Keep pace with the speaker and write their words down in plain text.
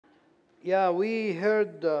Yeah, we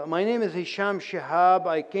heard. My name is Hisham Shihab.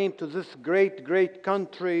 I came to this great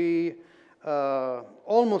country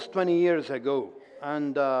almost 20 years ago.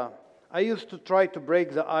 And I used to try to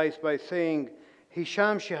break the ice by saying,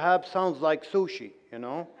 Hisham Shihab sounds like sushi, you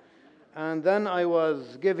know? And then I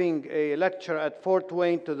was giving a lecture at Fort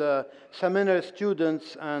Wayne to the seminary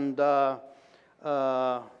students, and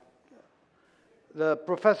the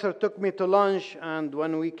professor took me to lunch, and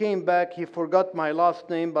when we came back, he forgot my last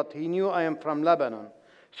name, but he knew I am from Lebanon.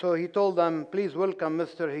 So he told them, please welcome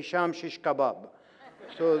Mr. Hisham Shish Kebab.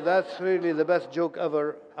 So that's really the best joke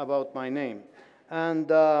ever about my name. And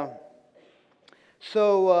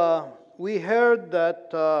we heard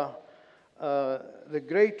that the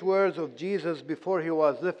great words of Jesus before he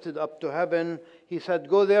was lifted up to heaven. He said,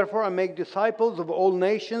 go therefore and make disciples of all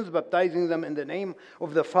nations, baptizing them in the name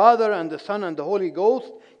of the Father and the Son and the Holy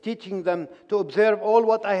Ghost, teaching them to observe all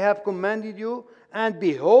what I have commanded you. And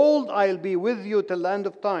behold, I'll be with you till the end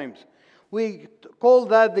of times. We call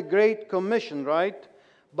that the Great Commission, right?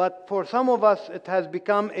 But for some of us, it has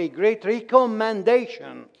become a great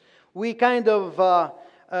recommendation. We kind of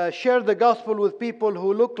share the gospel with people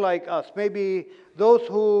who look like us, maybe those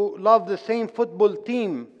who love the same football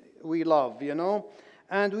team we love, you know.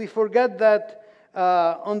 And we forget that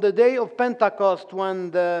on the day of Pentecost,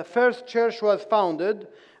 when the first church was founded,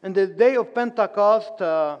 and the day of Pentecost,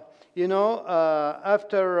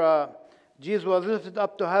 after Jesus was lifted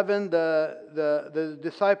up to heaven, the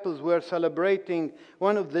disciples were celebrating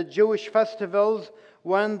one of the Jewish festivals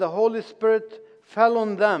when the Holy Spirit fell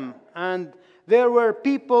on them. And there were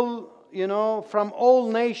people, from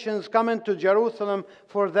all nations coming to Jerusalem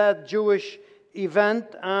for that Jewish event.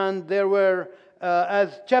 And there were,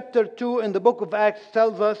 as chapter 2 in the book of Acts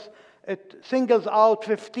tells us, it singles out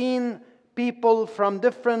 15 people from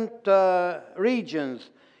different regions.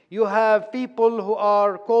 You have people who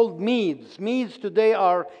are called Medes. Medes today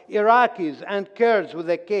are Iraqis and Kurds with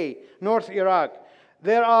a K, North Iraq.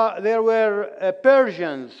 There were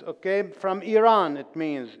Persians, okay, from Iran it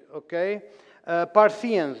means, okay.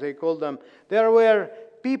 Parthians, they call them. There were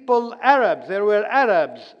people, Arabs, there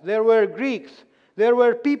were Greeks, there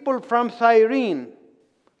were people from Cyrene.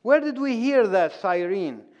 Where did we hear that,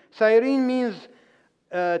 Cyrene? Cyrene means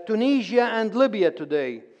Tunisia and Libya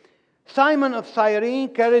today. Simon of Cyrene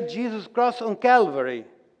carried Jesus' cross on Calvary.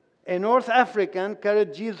 A North African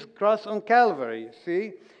carried Jesus' cross on Calvary,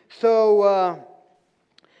 see? So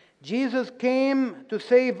Jesus came to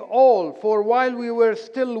save all, for while we were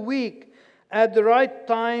still weak, at the right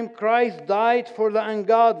time, Christ died for the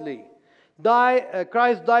ungodly.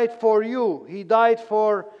 Christ died for you. He died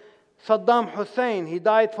for Saddam Hussein. He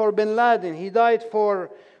died for Bin Laden. He died for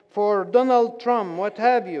Donald Trump, what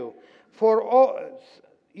have you. For all,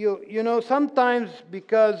 sometimes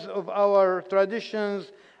because of our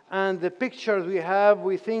traditions and the pictures we have,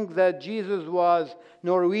 we think that Jesus was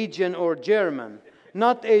Norwegian or German,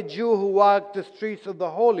 not a Jew who walked the streets of the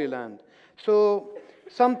Holy Land. So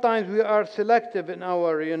sometimes we are selective in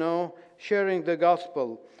our, sharing the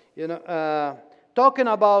gospel. Talking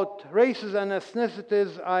about races and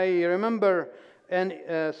ethnicities, I remember an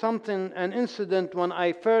incident when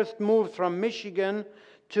I first moved from Michigan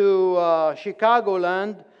to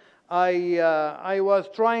Chicagoland. I was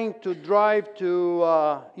trying to drive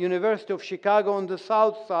to University of Chicago on the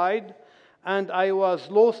south side, and I was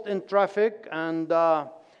lost in traffic. And I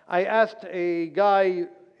asked a guy,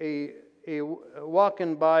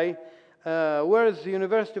 walking by, where is the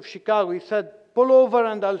University of Chicago? He said, pull over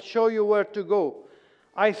and I'll show you where to go.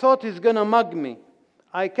 I thought he's going to mug me.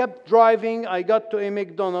 I kept driving. I got to a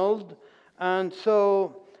McDonald's, and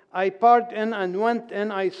so I parked in and went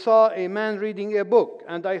in. I saw a man reading a book,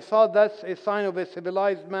 and I thought that's a sign of a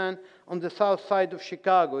civilized man on the south side of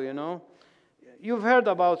Chicago, You've heard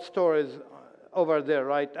about stories over there,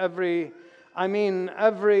 right? Every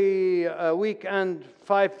weekend,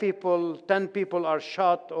 5 people, 10 people are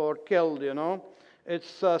shot or killed,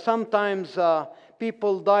 It's sometimes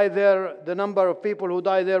people die there, the number of people who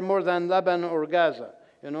die there more than Lebanon or Gaza,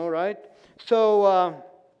 right? So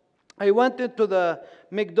I went into the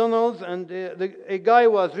McDonald's, and a guy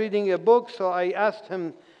was reading a book, so I asked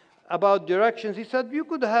him about directions. He said, you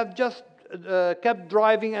could have just kept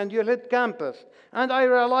driving and you'll hit campus. And I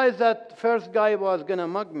realized that first guy was going to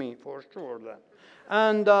mug me for sure then.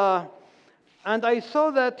 And I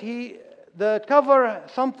saw that the cover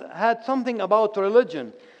had something about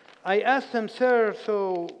religion. I asked him, sir,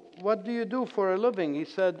 so what do you do for a living? He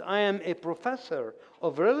said, I am a professor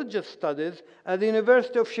of religious studies at the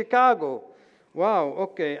University of Chicago. Wow,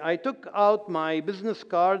 okay. I took out my business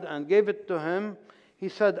card and gave it to him. He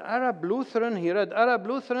said, Arab Lutheran. He read Arab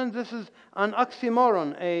Lutheran. This is an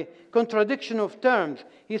oxymoron, a contradiction of terms.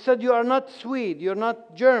 He said, you are not Swede, you're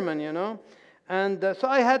not German, you know. And so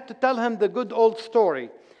I had to tell him the good old story.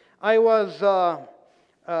 I was,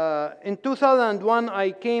 in 2001,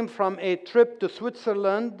 I came from a trip to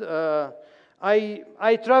Switzerland.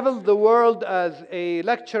 I traveled the world as a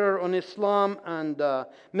lecturer on Islam and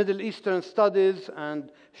Middle Eastern studies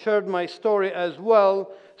and shared my story as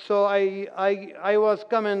well. So I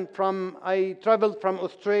traveled from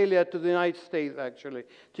Australia to the United States, actually,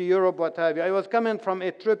 to Europe, what have you. I was coming from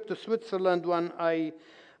a trip to Switzerland when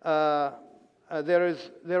there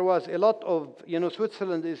was a lot of, you know,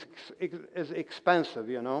 Switzerland is expensive,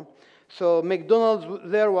 you know. So McDonald's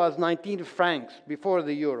there was 19 francs before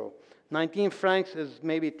the euro. 19 francs is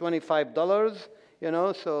maybe $25, you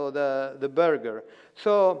know, so the burger.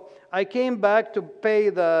 So I came back to pay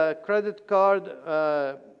the credit card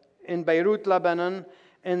in Beirut, Lebanon.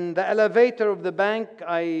 In the elevator of the bank,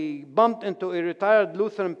 I bumped into a retired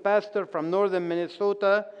Lutheran pastor from northern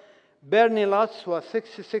Minnesota. Bernie Lutz was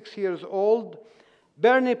 66 years old.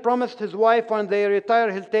 Bernie promised his wife when they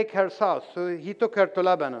retire, he'll take her south. So he took her to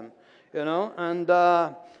Lebanon, you know. And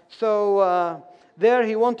there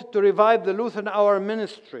he wanted to revive the Lutheran Hour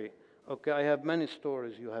ministry. Okay, I have many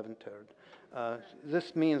stories you haven't heard.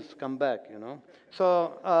 This means come back, you know.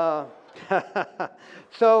 So,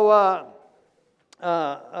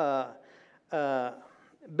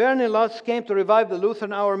 Bernie Lutz came to revive the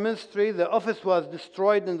Lutheran Hour ministry. The office was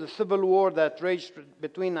destroyed in the civil war that raged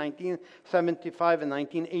between 1975 and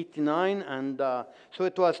 1989. And so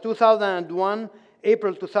it was 2001.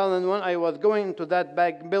 April 2001, I was going into that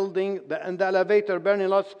back building. In the elevator, Bernie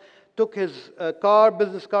Lutz took his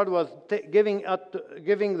business card, was giving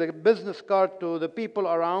the business card to the people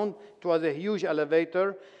around. It was a huge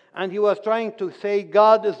elevator. And he was trying to say,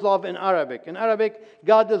 God is love in Arabic. In Arabic,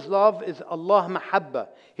 God is love is Allah mahabba.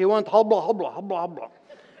 He went habla, habla, habla, habla.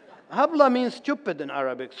 Habla means stupid in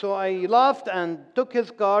Arabic. So I laughed and took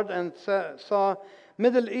his card and saw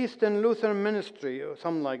Middle Eastern Lutheran Ministry or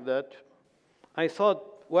something like that. I thought,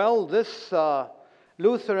 well, this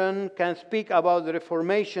Lutheran can speak about the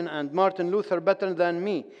Reformation and Martin Luther better than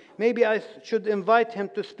me. Maybe I should invite him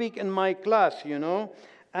to speak in my class, you know.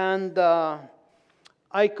 And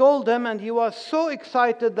I called him, and he was so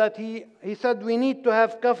excited that he said, we need to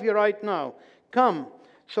have coffee right now. Come.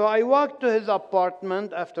 So I walked to his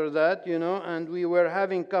apartment after that, you know, and we were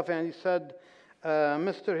having coffee, and he said,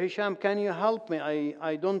 Mr. Hisham, can you help me?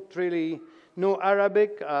 I don't really know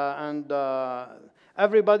Arabic, and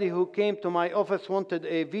everybody who came to my office wanted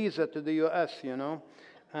a visa to the U.S., you know,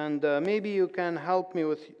 and maybe you can help me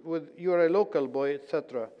with you're a local boy,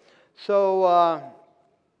 etc. So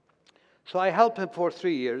I helped him for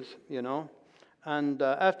 3 years, you know, and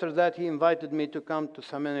after that he invited me to come to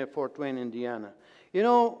seminary, Fort Wayne, Indiana. You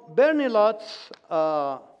know, Bernie Lutz,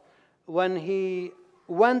 when he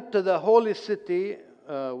went to the holy city,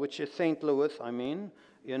 which is St. Louis, I mean,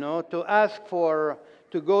 you know, to ask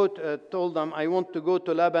to go, told them, I want to go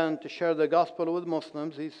to Lebanon to share the gospel with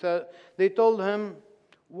Muslims. They told him,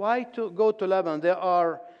 why to go to Lebanon?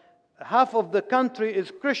 Half of the country is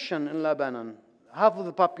Christian in Lebanon. Half of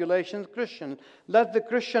the population is Christian. Let the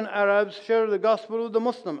Christian Arabs share the gospel with the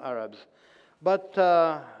Muslim Arabs. But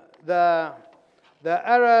the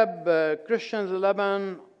Arab Christians in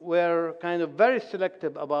Lebanon were kind of very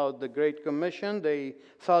selective about the Great Commission. They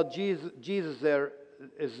thought Jesus there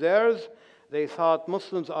is theirs. They thought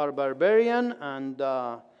Muslims are barbarian. And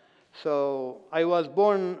so I was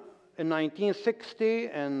born in 1960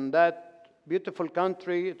 in that beautiful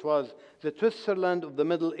country. It was the Switzerland of the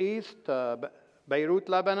Middle East, Beirut,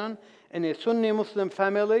 Lebanon, in a Sunni Muslim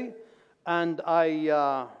family. And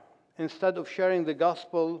instead of sharing the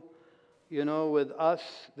gospel, you know, with us,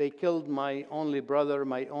 they killed my only brother,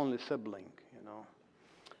 my only sibling, you know.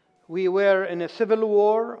 We were in a civil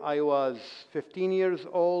war. I was 15 years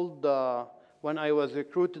old when I was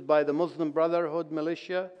recruited by the Muslim Brotherhood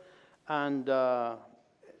militia. And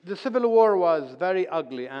the civil war was very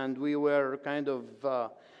ugly, and we were kind of,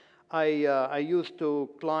 I used to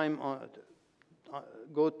climb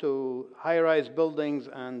go to high-rise buildings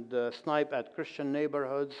and snipe at Christian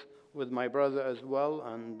neighborhoods with my brother as well.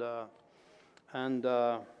 And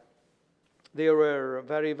they were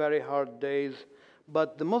very, very hard days.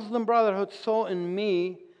 But the Muslim Brotherhood saw in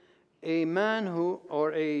me a man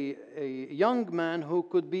a young man who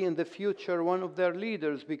could be in the future one of their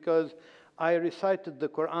leaders, because I recited the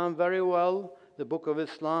Quran very well, the Book of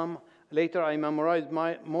Islam. Later I memorized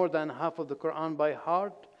more than half of the Quran by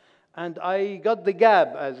heart. And I got the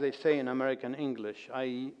gab, as they say in American English.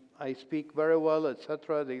 I speak very well,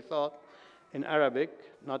 etc., they thought. in Arabic,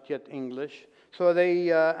 not yet English. So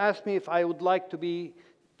they asked me if I would like to be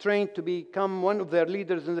trained to become one of their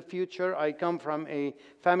leaders in the future. I come from a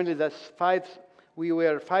family that's we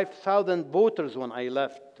were 5,000 voters when I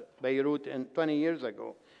left Beirut 20 years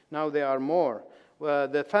ago. Now there are more.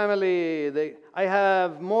 The family, I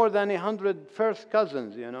have more than 100 first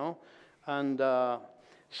cousins, you know. And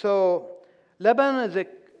so Lebanon is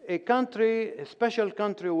a country, a special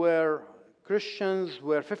country where Christians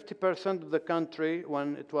were 50% of the country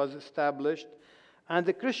when it was established. And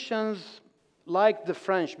the Christians liked the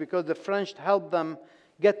French because the French helped them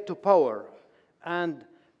get to power. And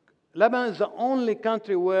Lebanon is the only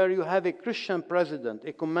country where you have a Christian president,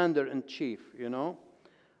 a commander-in-chief, you know.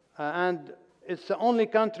 And it's the only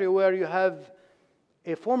country where you have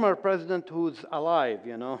a former president who's alive,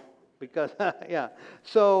 you know, because, yeah.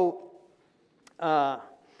 So,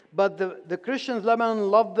 but the Christians, Lebanon,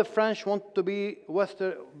 loved the French, want to be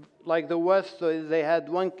Western, like the West, so they had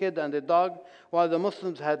one kid and a dog, while the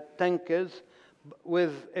Muslims had 10 kids.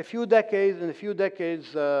 In a few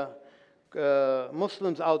decades,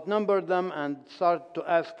 Muslims outnumbered them and started to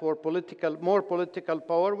ask for more political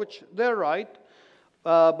power, which they're right.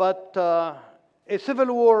 But a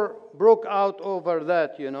civil war broke out over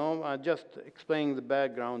that, you know, just explaining the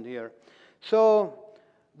background here. So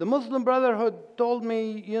the Muslim Brotherhood told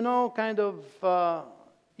me, you know, kind of,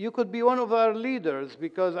 you could be one of our leaders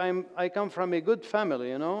because I come from a good family,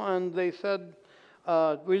 you know, and they said,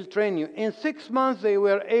 we'll train you. In 6 months, they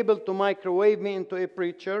were able to microwave me into a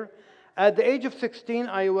preacher. At the age of 16,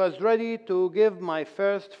 I was ready to give my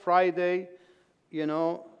first Friday, you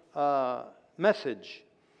know, message.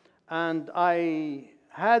 And I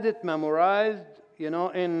had it memorized, you know,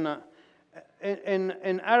 in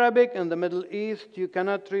Arabic in the Middle East, you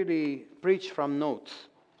cannot really preach from notes.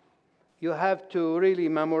 You have to really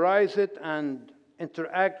memorize it and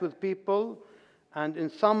interact with people. And in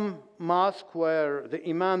some mosques where the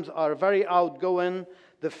imams are very outgoing,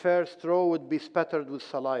 the first row would be spattered with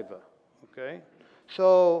saliva. Okay?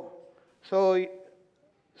 So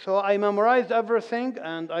I memorized everything,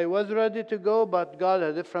 and I was ready to go, but God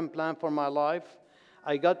had a different plan for my life.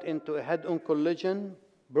 I got into a head-on collision,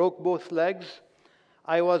 broke both legs.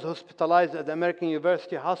 I was hospitalized at the American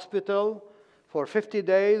University Hospital for 50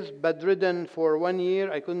 days, bedridden for 1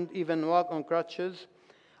 year. I couldn't even walk on crutches.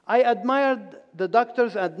 I admired the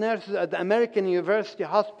doctors and nurses at the American University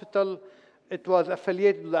Hospital. It was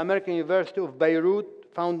affiliated with the American University of Beirut,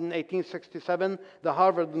 founded in 1867, the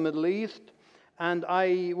Harvard of the Middle East. And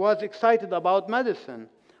I was excited about medicine.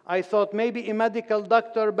 I thought maybe a medical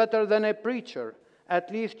doctor better than a preacher. At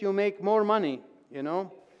least you make more money, you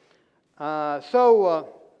know. I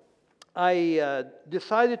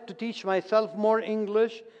decided to teach myself more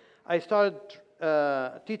English. I started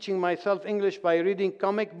teaching myself English by reading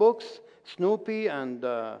comic books, Snoopy and,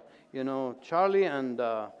 you know, Charlie and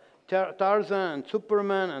Tarzan and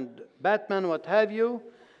Superman and Batman, what have you.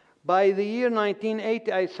 By the year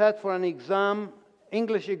 1980, I sat for an exam,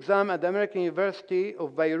 English exam at the American University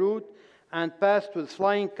of Beirut and passed with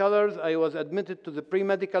flying colors. I was admitted to the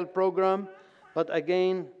pre-medical program, but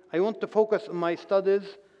again, I want to focus on my studies.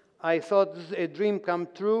 I thought this is a dream come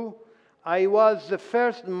true. I was the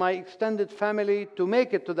first in my extended family to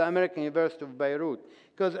make it to the American University of Beirut,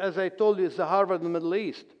 because as I told you, it's the Harvard of the Middle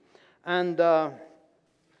East. And I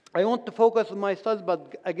want to focus on my studies,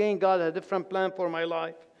 but again, God had a different plan for my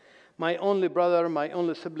life. My only brother, my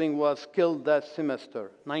only sibling was killed that semester,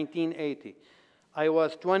 1980. I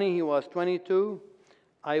was 20, he was 22.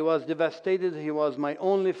 I was devastated. He was my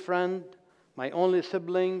only friend, my only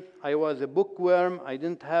sibling. I was a bookworm. I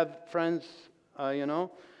didn't have friends, you know.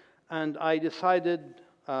 And I decided,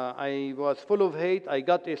 I was full of hate. I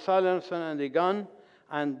got a silencer and a gun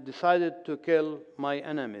and decided to kill my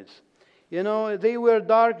enemies. You know, they were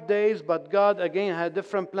dark days, but God again had a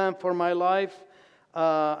different plan for my life.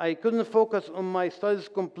 I couldn't focus on my studies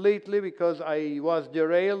completely because I was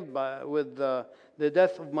derailed with the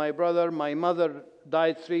death of my brother. My mother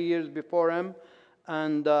died 3 years before him.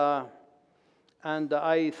 And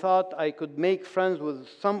I thought I could make friends with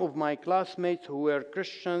some of my classmates who were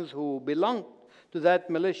Christians who belonged to that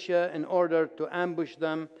militia in order to ambush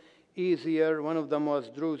them easier. One of them was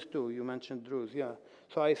Druze too. You mentioned Druze, yeah.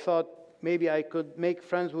 So I thought maybe I could make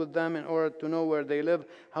friends with them in order to know where they live,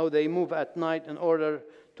 how they move at night in order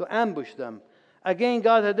to ambush them. Again,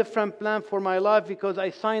 God had a different plan for my life because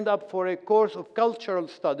I signed up for a course of cultural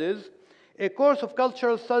studies, a course of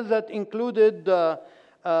cultural studies that included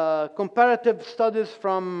comparative studies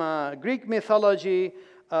from Greek mythology,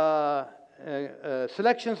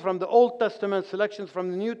 selections from the Old Testament, selections from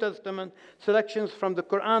the New Testament, selections from the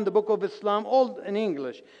Quran, the Book of Islam, all in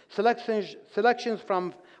English. Selections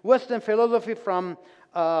from Western philosophy, from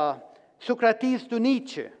Socrates to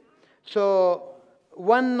Nietzsche. So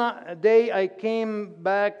one day I came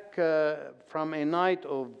back from a night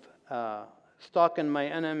of stalking my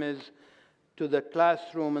enemies to the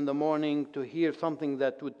classroom in the morning to hear something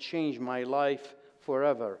that would change my life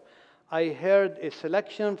forever. I heard a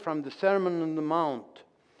selection from the Sermon on the Mount.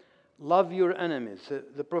 Love your enemies.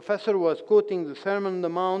 The professor was quoting the Sermon on the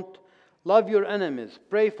Mount. Love your enemies.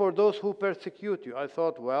 Pray for those who persecute you. I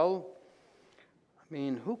thought, well, I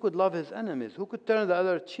mean, who could love his enemies? Who could turn the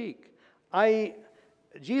other cheek?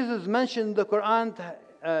 Jesus mentioned in the Quran,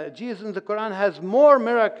 Jesus in the Quran has more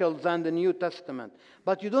miracles than the New Testament.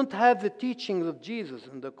 But you don't have the teachings of Jesus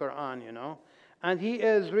in the Quran, you know. And he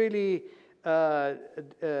is really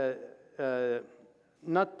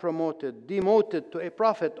not promoted, demoted to a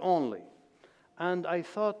prophet only. And I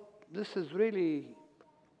thought, this is really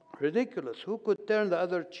ridiculous. Who could turn the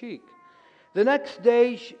other cheek? The next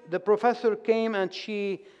day, the professor came and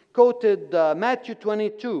she quoted Matthew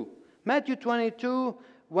 22. Matthew 22,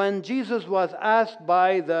 when Jesus was asked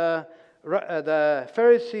by the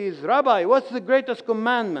Pharisees, Rabbi, what's the greatest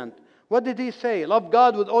commandment? What did he say? Love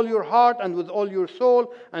God with all your heart and with all your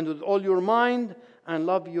soul and with all your mind, and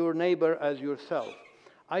love your neighbor as yourself.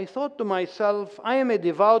 I thought to myself, I am a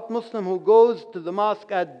devout Muslim who goes to the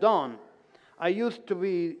mosque at dawn. I used to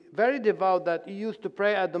be very devout that he used to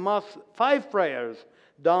pray at the mosque 5 prayers.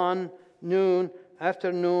 Dawn, noon,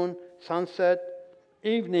 afternoon, sunset,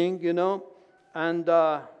 evening, you know. And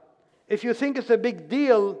if you think it's a big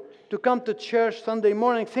deal to come to church Sunday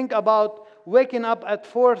morning, think about waking up at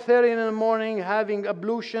 4:30 in the morning, having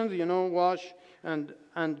ablutions, you know, wash, and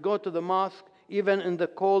go to the mosque, even in the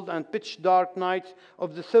cold and pitch dark nights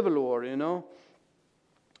of the Civil War, you know.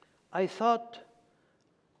 I thought,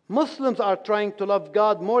 Muslims are trying to love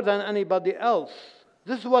God more than anybody else.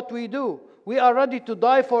 This is what we do. We are ready to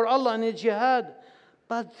die for Allah in a jihad.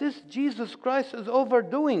 But this Jesus Christ is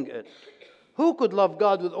overdoing it. Who could love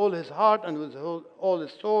God with all his heart and with all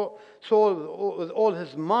his soul, with all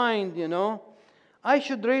his mind, you know? I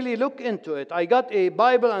should really look into it. I got a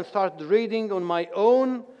Bible and started reading on my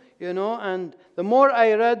own, you know, and the more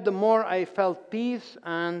I read, the more I felt peace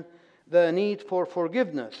and the need for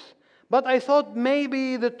forgiveness. But I thought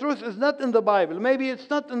maybe the truth is not in the Bible. Maybe it's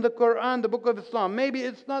not in the Quran, the Book of Islam. Maybe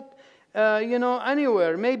it's not,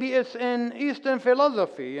 anywhere. Maybe it's in Eastern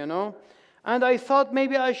philosophy, you know. And I thought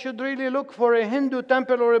maybe I should really look for a Hindu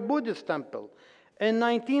temple or a Buddhist temple. In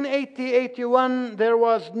 1980-81, there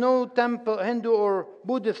was no temple, Hindu or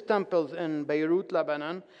Buddhist temples in Beirut,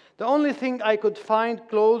 Lebanon. The only thing I could find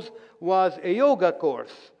close was a yoga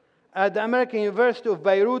course at the American University of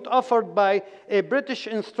Beirut, offered by a British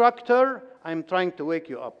instructor. I'm trying to wake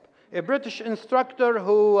you up. A British instructor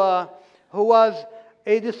who was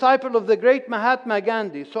a disciple of the great Mahatma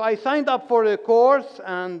Gandhi. So I signed up for the course,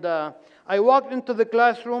 and I walked into the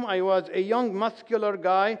classroom. I was a young, muscular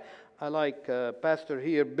guy. I like pastor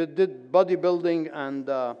here, did bodybuilding, and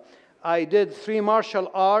I did 3 martial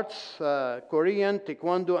arts, Korean,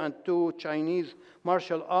 Taekwondo, and 2 Chinese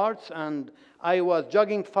martial arts, and I was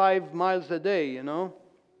jogging 5 miles a day, you know.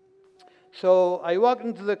 So I walked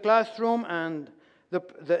into the classroom, and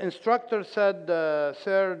the instructor said,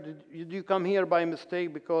 sir, did you come here by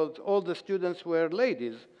mistake? Because all the students were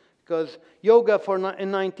ladies. Because yoga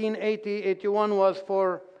in 1980-81 was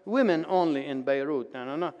for women only in Beirut.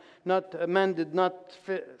 Men did not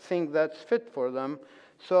think that's fit for them.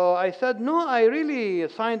 So I said, no, I really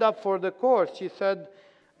signed up for the course. She said,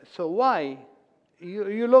 so why?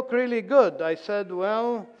 You look really good. I said,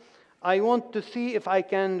 well, I want to see if I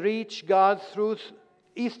can reach God through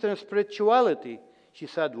Eastern spirituality. She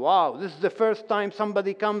said, wow, this is the first time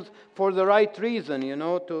somebody comes for the right reason, you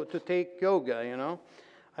know, to take yoga, you know.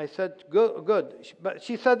 I said, good. But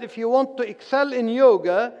she said, if you want to excel in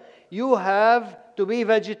yoga, you have to be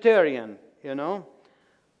vegetarian, you know.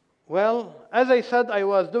 Well, as I said, I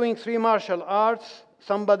was doing 3 martial arts,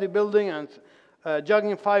 some bodybuilding, and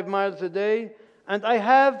jogging 5 miles a day. And I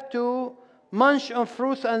have to munch on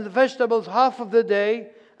fruits and vegetables half of the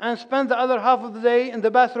day and spend the other half of the day in the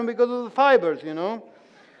bathroom because of the fibers, you know.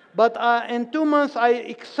 But in 2 months, I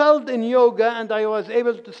excelled in yoga, and I was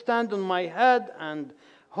able to stand on my head and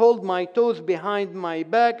hold my toes behind my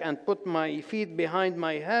back and put my feet behind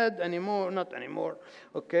my head not anymore,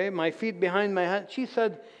 okay, my feet behind my head. She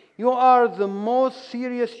said, you are the most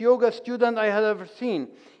serious yoga student I had ever seen.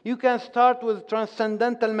 You can start with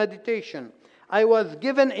transcendental meditation. I was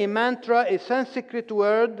given a mantra, a Sanskrit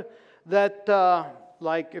word that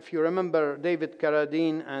like if you remember David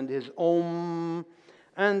Carradine and his Om.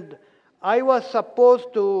 And I was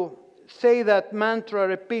supposed to say that mantra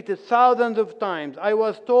repeated thousands of times. I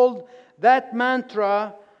was told that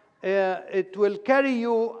mantra, it will carry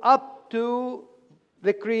you up to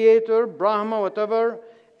the Creator, Brahma, whatever,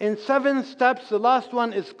 in 7 steps. The last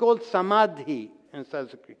one is called Samadhi in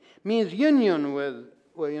Sanskrit. Means union with,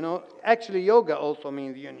 well, actually yoga also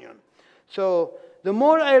means union. So the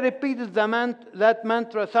more I repeated that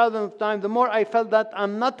mantra thousands of times, the more I felt that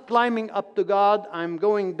I'm not climbing up to God, I'm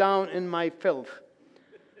going down in my filth.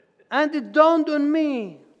 And it dawned on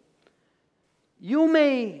me, you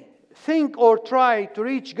may think or try to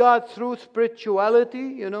reach God through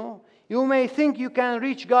spirituality, You may think you can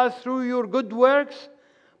reach God through your good works,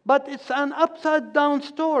 but it's an upside down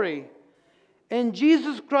story. In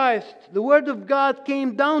Jesus Christ, the Word of God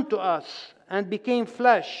came down to us and became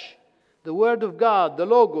flesh. The Word of God, the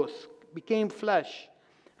Logos, became flesh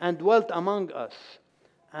and dwelt among us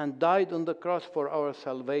and died on the cross for our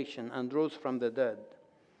salvation and rose from the dead.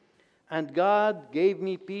 And God gave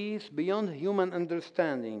me peace beyond human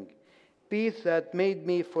understanding, peace that made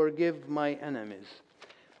me forgive my enemies.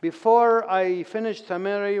 Before I finished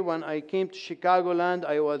seminary, when I came to Chicagoland,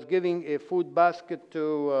 I was giving a food basket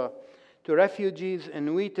to refugees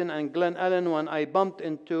in Wheaton and Glen Ellen when I bumped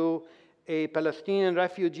into a Palestinian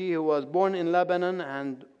refugee who was born in Lebanon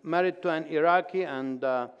and married to an Iraqi, and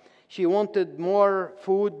she wanted more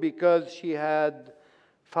food because she had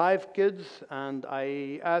 5 kids, and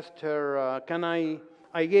I asked her,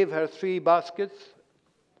 I gave her 3 boxes,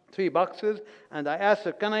 and I asked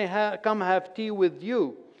her, can I come have tea with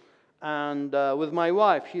you and with my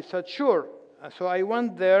wife? She said, sure. So I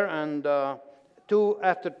went there, and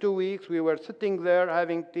after 2 weeks, we were sitting there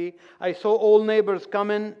having tea. I saw all neighbors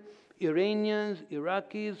come in, Iranians,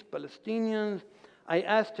 Iraqis, Palestinians. I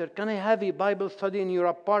asked her, can I have a Bible study in your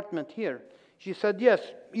apartment here? She said, yes,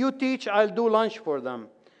 you teach, I'll do lunch for them.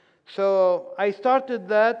 So I started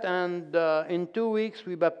that, and in 2 weeks,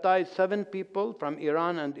 we baptized 7 people from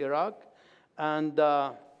Iran and Iraq. And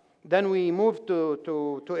then we moved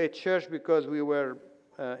to a church because we were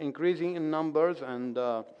increasing in numbers. And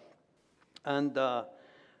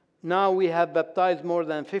now we have baptized more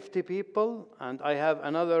than 50 people. And I have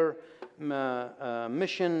another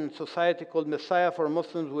mission society called Messiah for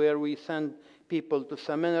Muslims, where we send people to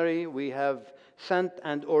seminary. We have sent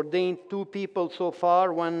and ordained 2 people so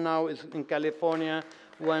far. One now is in California,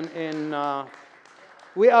 one in...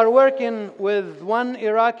 we are working with one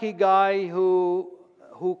Iraqi guy who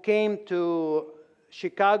came to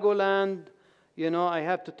Chicagoland. I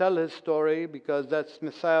have to tell his story because that's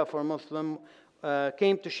Messiah for Muslim.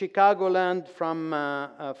 Came to Chicagoland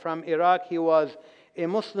from Iraq. He was a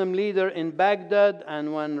Muslim leader in Baghdad,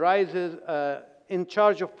 and when rises in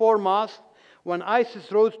charge of 4 mosques, when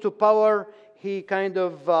ISIS rose to power, he kind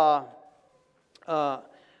of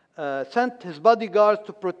sent his bodyguards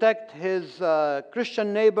to protect his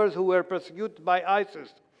Christian neighbors who were persecuted by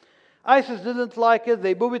ISIS. ISIS didn't like it.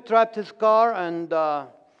 They booby-trapped his car, and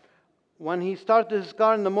when he started his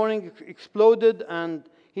car in the morning, it exploded, and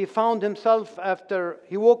he found himself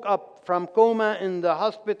he woke up from coma in the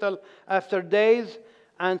hospital after days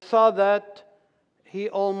and saw that he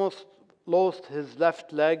almost lost his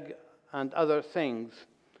left leg and other things.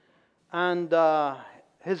 And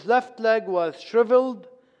his left leg was shriveled,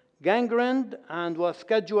 gangrened, and was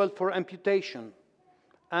scheduled for amputation.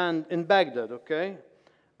 And in Baghdad, okay?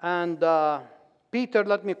 And Peter,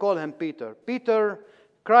 let me call him Peter. Peter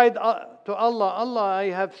cried to Allah, Allah, I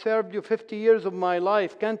have served you 50 years of my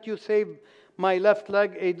life. Can't you save my left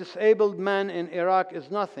leg? A disabled man in Iraq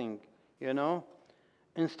is nothing,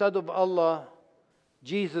 Instead of Allah,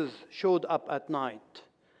 Jesus showed up at night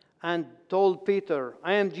and told Peter,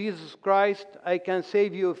 I am Jesus Christ, I can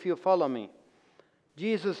save you if you follow me.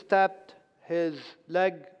 Jesus tapped his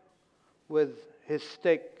leg with his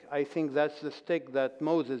stick. I think that's the stick that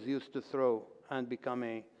Moses used to throw and become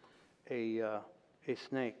a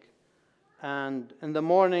snake. And in the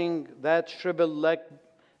morning, that shriveled leg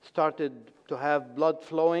started to have blood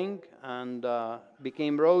flowing and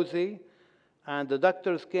became rosy. And the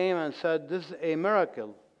doctors came and said, this is a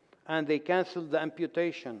miracle. And they canceled the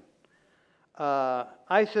amputation.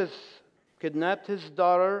 ISIS kidnapped his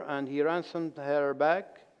daughter, and he ransomed her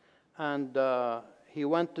back. And he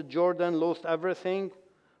went to Jordan, lost everything,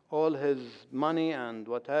 all his money and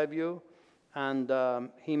what have you. And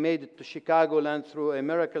he made it to Chicagoland through a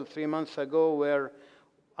miracle 3 months ago, where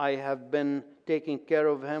I have been taking care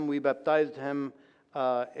of him. We baptized him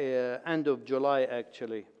end of July,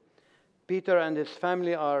 actually. Peter and his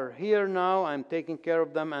family are here now. I'm taking care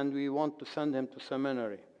of them, and we want to send him to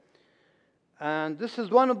seminary. And this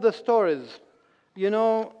is one of the stories. You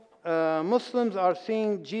know, Muslims are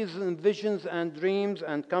seeing Jesus in visions and dreams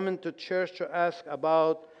and coming to church to ask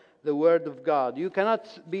about the Word of God. You cannot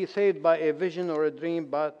be saved by a vision or a dream,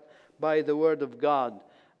 but by the Word of God.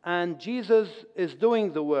 And Jesus is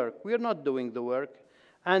doing the work. We are not doing the work.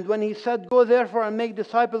 And when he said, "Go therefore and make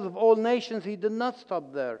disciples of all nations," he did not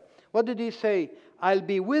stop there. What did he say? "I'll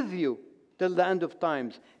be with you till the end of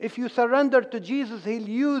times." If you surrender to Jesus, he'll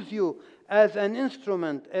use you as an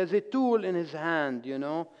instrument, as a tool in his hand, you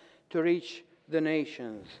know, to reach the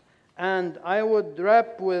nations. And I would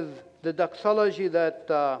wrap with the doxology that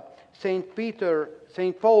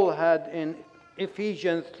St. Paul had in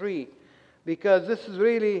Ephesians 3, because this is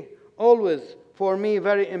really always, for me,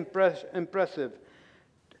 very impressive.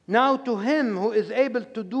 "Now to him who is able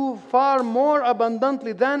to do far more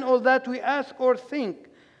abundantly than all that we ask or think,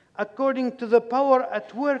 according to the power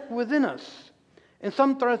at work within us." In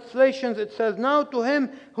some translations it says, "Now to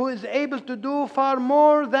him who is able to do far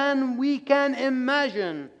more than we can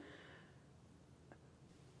imagine."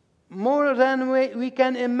 More than we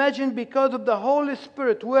can imagine, because of the Holy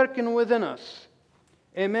Spirit working within us.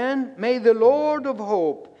 Amen. May the Lord of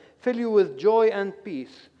hope fill you with joy and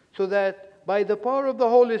peace, so that by the power of the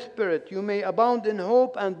Holy Spirit you may abound in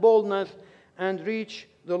hope and boldness and reach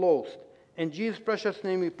the lost. In Jesus' precious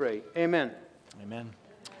name we pray. Amen. Amen.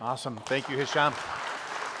 Awesome. Thank you, Hisham.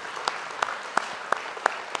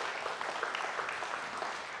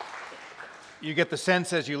 You get the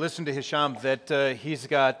sense as you listen to Hisham that he's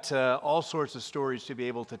got all sorts of stories to be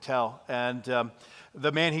able to tell. And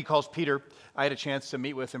the man he calls Peter, I had a chance to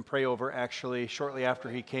meet with and pray over actually shortly after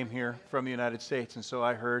he came here from the United States. And so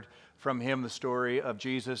I heard from him the story of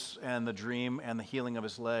Jesus and the dream and the healing of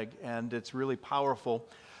his leg. And it's really powerful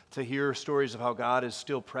to hear stories of how God is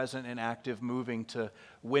still present and active, moving to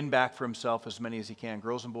win back for himself as many as he can,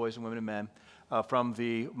 girls and boys and women and men, from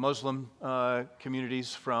the Muslim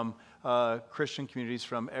communities, from Christian communities,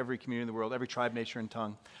 from every community in the world, every tribe, nation, and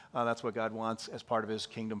tongue. That's what God wants as part of his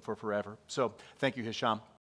kingdom for forever. So thank you, Hisham.